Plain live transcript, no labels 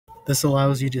This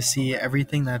allows you to see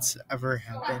everything that's ever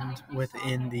happened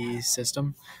within the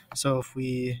system. So if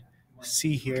we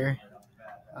see here,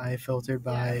 I filtered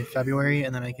by February,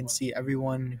 and then I can see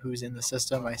everyone who's in the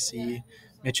system. I see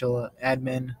Mitchell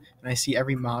admin, and I see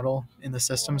every model in the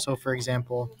system. So, for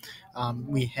example,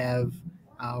 we have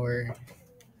our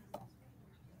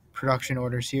production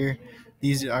orders here.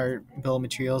 These are bill of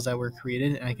materials that were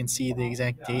created, and I can see the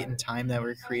exact date and time that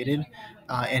were created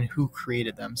and who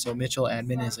created them. So Mitchell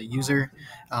admin is a user,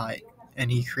 uh,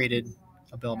 and he created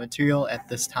a bill of material at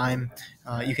this time.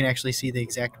 You can actually see the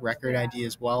exact record ID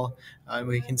as well.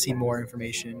 We can see more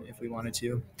information if we wanted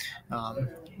to. Um,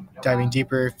 Diving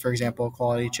deeper, for example,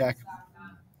 quality check.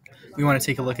 We want to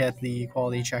take a look at the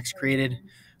quality checks created,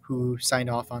 who signed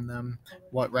off on them,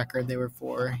 what record they were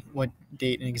for, what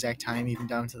date and exact time, even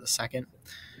down to the second.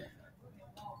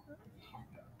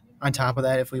 On top of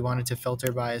that, if we wanted to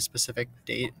filter by a specific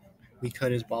date, we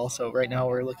could as well. So right now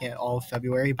we're looking at all of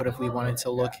February, but if we wanted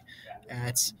to look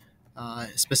at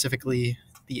specifically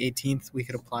the 18th, we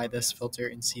could apply this filter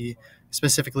and see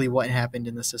specifically what happened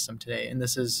in the system today. And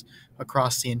this is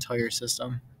across the entire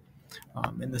system.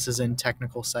 And this is in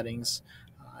technical settings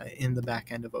in the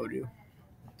back end of Odoo.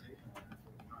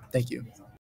 Thank you.